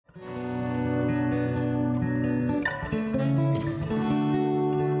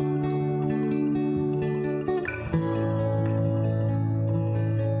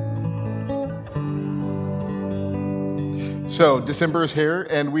So December is here,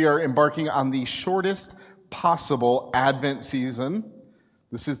 and we are embarking on the shortest possible Advent season.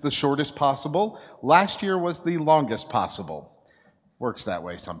 This is the shortest possible. Last year was the longest possible. Works that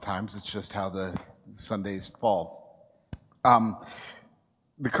way sometimes. It's just how the Sundays fall.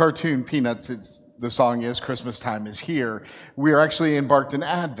 The cartoon Peanuts, the song is Christmas time is here. We are actually embarked in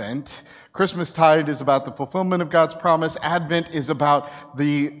Advent. Christmastide is about the fulfillment of God's promise. Advent is about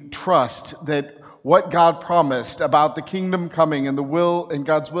the trust that what God promised about the kingdom coming and the will and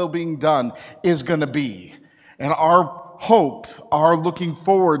God's will being done is going to be. And our hope, our looking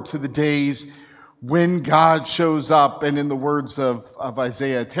forward to the days when God shows up and, in the words of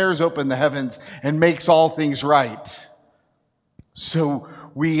Isaiah, tears open the heavens and makes all things right. So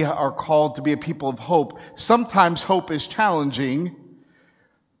we are called to be a people of hope. Sometimes hope is challenging.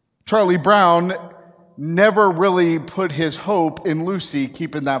 Charlie Brown never really put his hope in Lucy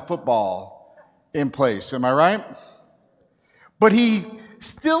keeping that football in place. Am I right? But he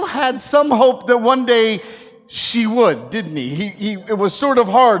still had some hope that one day she would, didn't he? It was sort of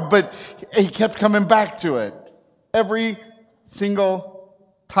hard, but he kept coming back to it every single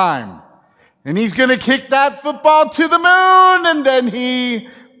time. And he's going to kick that football to the moon, and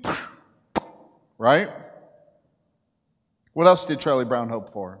then right? What else did Charlie Brown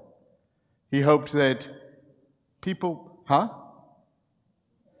hope for? He hoped that people,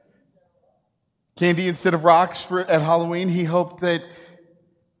 candy instead of rocks at Halloween. He hoped that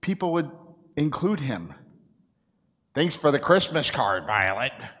people would include him. Thanks for the Christmas card,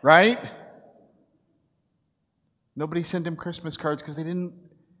 Violet. Right? Nobody sent him Christmas cards because they didn't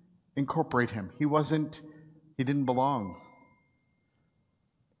incorporate him. He didn't belong.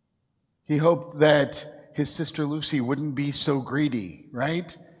 He hoped that his sister Lucy wouldn't be so greedy,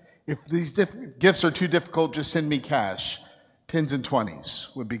 right? If these gifts are too difficult, just send me cash. 10s and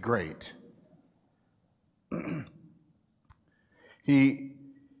 20s would be great. He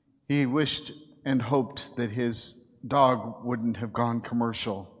wished and hoped that his dog wouldn't have gone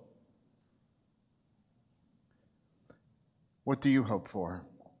commercial. What do you hope for?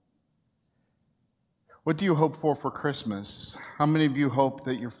 What do you hope for Christmas? How many of you hope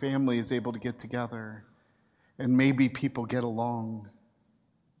that your family is able to get together and maybe people get along?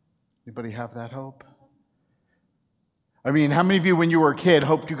 Anybody have that hope? I mean, how many of you, when you were a kid,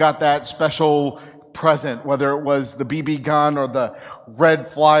 hoped you got that special present, whether it was the BB gun or the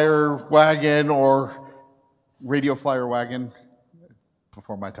red flyer wagon or radio flyer wagon?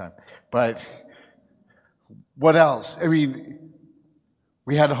 Before my time. But what else? I mean,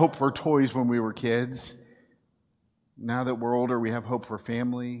 we had hope for toys when we were kids. Now that we're older, we have hope for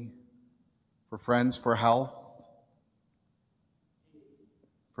family, for friends, for health,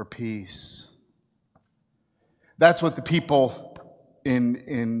 for peace. That's what the people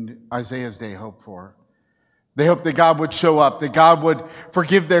in Isaiah's day hoped for. They hoped that God would show up, that God would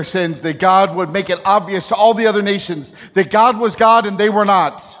forgive their sins, that God would make it obvious to all the other nations that God was God and they were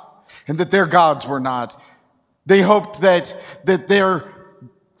not, and that their gods were not. They hoped that their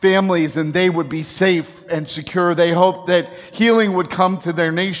families and they would be safe and secure. They hoped that healing would come to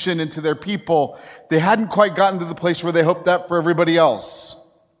their nation and to their people. They hadn't quite gotten to the place where they hoped that for everybody else,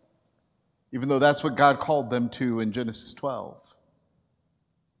 even though that's what God called them to in Genesis 12.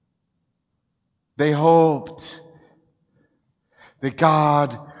 They hoped that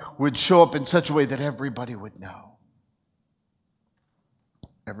God would show up in such a way that everybody would know.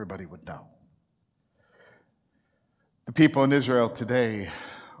 Everybody would know. The people in Israel today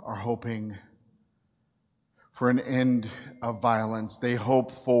are hoping for an end of violence. They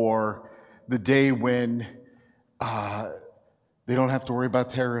hope for the day when they don't have to worry about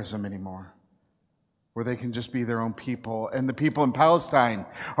terrorism anymore, where they can just be their own people. And the people in Palestine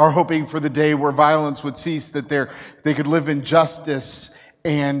are hoping for the day where violence would cease, that they could live in justice,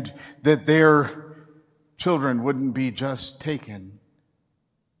 and that their children wouldn't be just taken.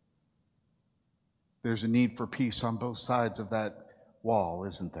 There's a need for peace on both sides of that wall,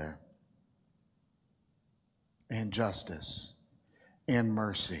 isn't there? And justice and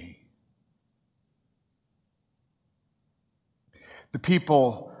mercy. The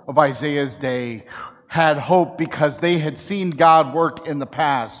people of Isaiah's day had hope because they had seen God work in the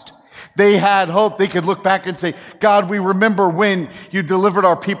past. They had hope. They could look back and say, God, we remember when you delivered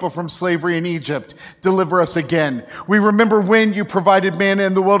our people from slavery in Egypt. Deliver us again. We remember when you provided manna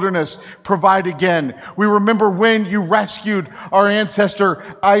in the wilderness. Provide again. We remember when you rescued our ancestor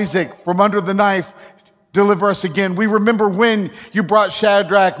Isaac from under the knife. Deliver us again. We remember when you brought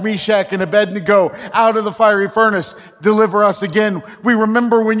Shadrach, Meshach, and Abednego out of the fiery furnace. Deliver us again. We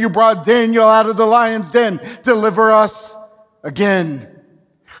remember when you brought Daniel out of the lion's den. Deliver us again.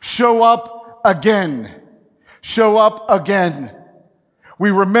 Show up again. Show up again. We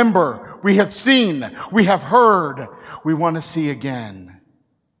remember, we have seen, we have heard, we want to see again.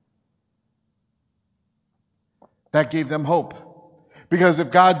 That gave them hope. Because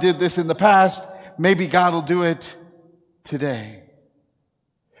if God did this in the past, maybe God will do it today.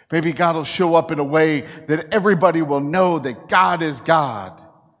 Maybe God will show up in a way that everybody will know that God is God.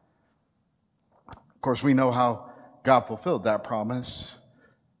 Of course, we know how God fulfilled that promise.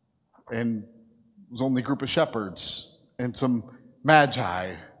 And it was only a group of shepherds and some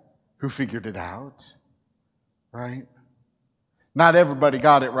magi who figured it out, right? Not everybody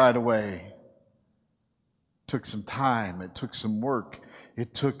got it right away. It took some time. It took some work.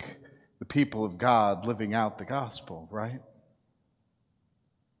 It took the people of God living out the gospel, right?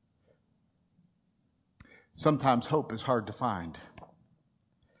 Sometimes hope is hard to find.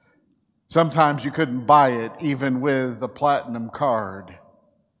 Sometimes you couldn't buy it even with a platinum card.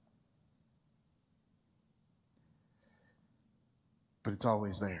 But it's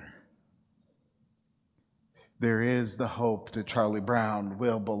always there. There is the hope that Charlie Brown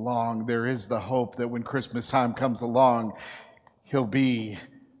will belong. There is the hope that when Christmas time comes along, he'll be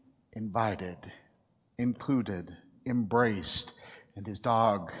invited, included, embraced, and his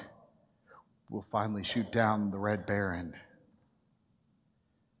dog will finally shoot down the Red Baron.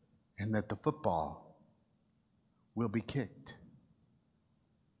 And that the football will be kicked.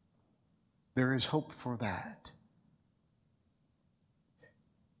 There is hope for that.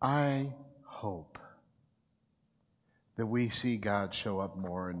 I hope that we see God show up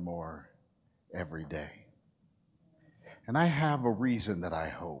more and more every day. And I have a reason that I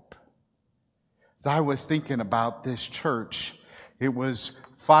hope. As I was thinking about this church, it was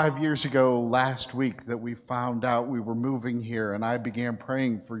 5 years ago last week that we found out we were moving here, and I began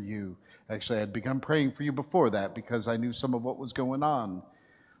praying for you. Actually, I had begun praying for you before that because I knew some of what was going on.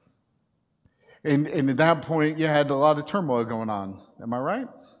 And at that point, you had a lot of turmoil going on. Am I right?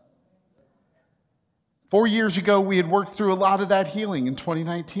 4 years ago, we had worked through a lot of that healing in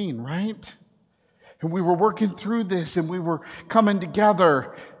 2019, right? And we were working through this, and we were coming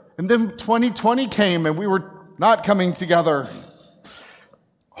together. And then 2020 came, and we were not coming together.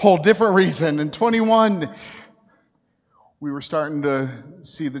 Whole different reason. In 21, we were starting to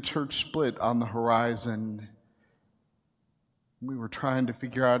see the church split on the horizon. We were trying to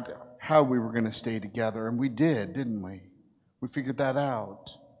figure out how we were going to stay together, and we did, didn't we? We figured that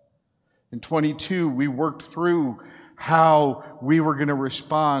out. In 22, we worked through how we were going to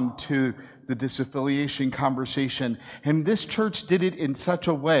respond to the disaffiliation conversation. And this church did it in such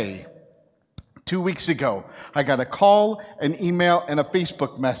a way. 2 weeks ago, I got a call, an email, and a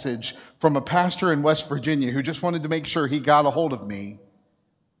Facebook message from a pastor in West Virginia who just wanted to make sure he got a hold of me,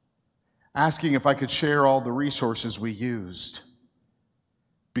 asking if I could share all the resources we used,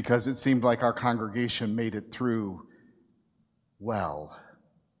 because it seemed like our congregation made it through well.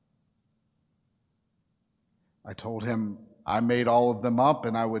 I told him I made all of them up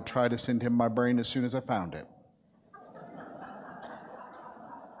and I would try to send him my brain as soon as I found it.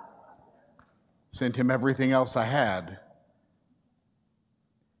 Sent him everything else I had.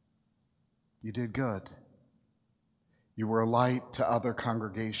 You did good. You were a light to other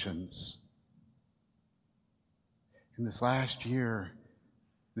congregations. In this last year,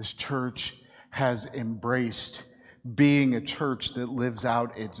 this church has embraced being a church that lives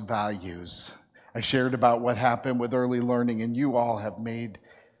out its values. I shared about what happened with early learning, and you all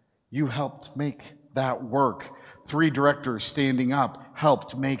you helped make that work. 3 directors standing up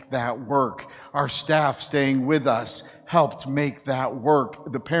helped make that work. Our staff staying with us helped make that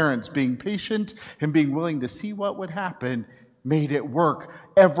work. The parents being patient and being willing to see what would happen made it work.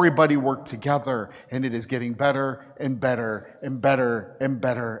 Everybody worked together, and it is getting better and better and better and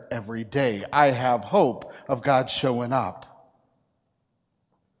better every day. I have hope of God showing up.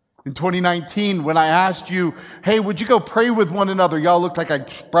 In 2019, when I asked you, hey, would you go pray with one another? Y'all looked like I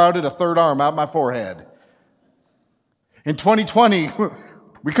sprouted a third arm out my forehead. In 2020,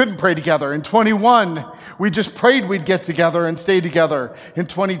 we couldn't pray together. In 21, we just prayed we'd get together and stay together. In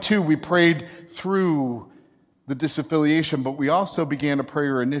 22, we prayed through the disaffiliation, but we also began a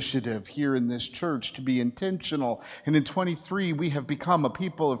prayer initiative here in this church to be intentional. And in 23, we have become a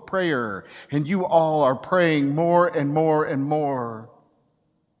people of prayer, and you all are praying more and more and more.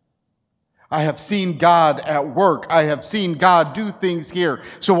 I have seen God at work. I have seen God do things here.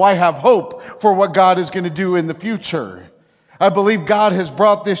 So I have hope for what God is going to do in the future. I believe God has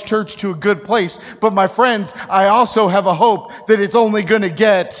brought this church to a good place. But my friends, I also have a hope that it's only going to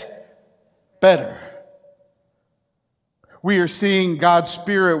get better. We are seeing God's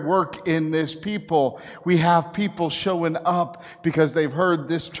Spirit work in this people. We have people showing up because they've heard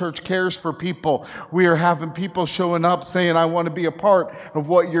this church cares for people. We are having people showing up saying, I want to be a part of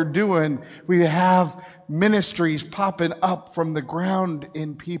what you're doing. We have ministries popping up from the ground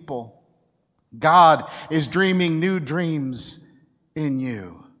in people. God is dreaming new dreams in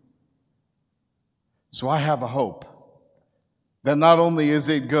you. So I have a hope that not only is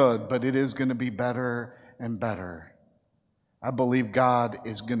it good, but it is going to be better and better. I believe God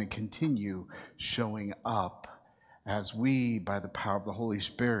is going to continue showing up as we, by the power of the Holy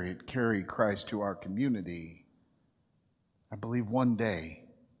Spirit, carry Christ to our community. I believe one day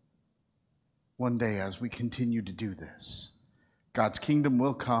as we continue to do this, God's kingdom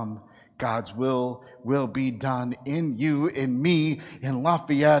will come, God's will be done in you, in me, in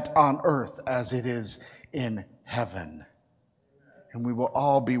Lafayette, on earth as it is in heaven. And we will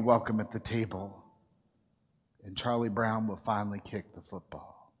all be welcome at the table. And Charlie Brown will finally kick the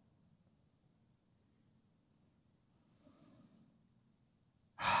football.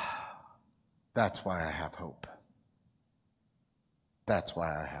 That's why I have hope. That's why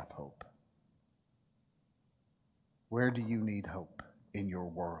I have hope. Where do you need hope in your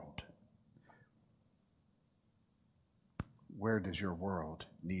world? Where does your world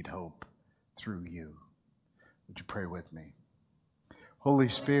need hope through you? Would you pray with me? Holy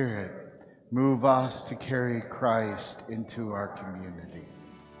Spirit, move us to carry Christ into our community.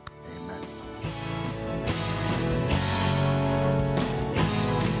 Amen.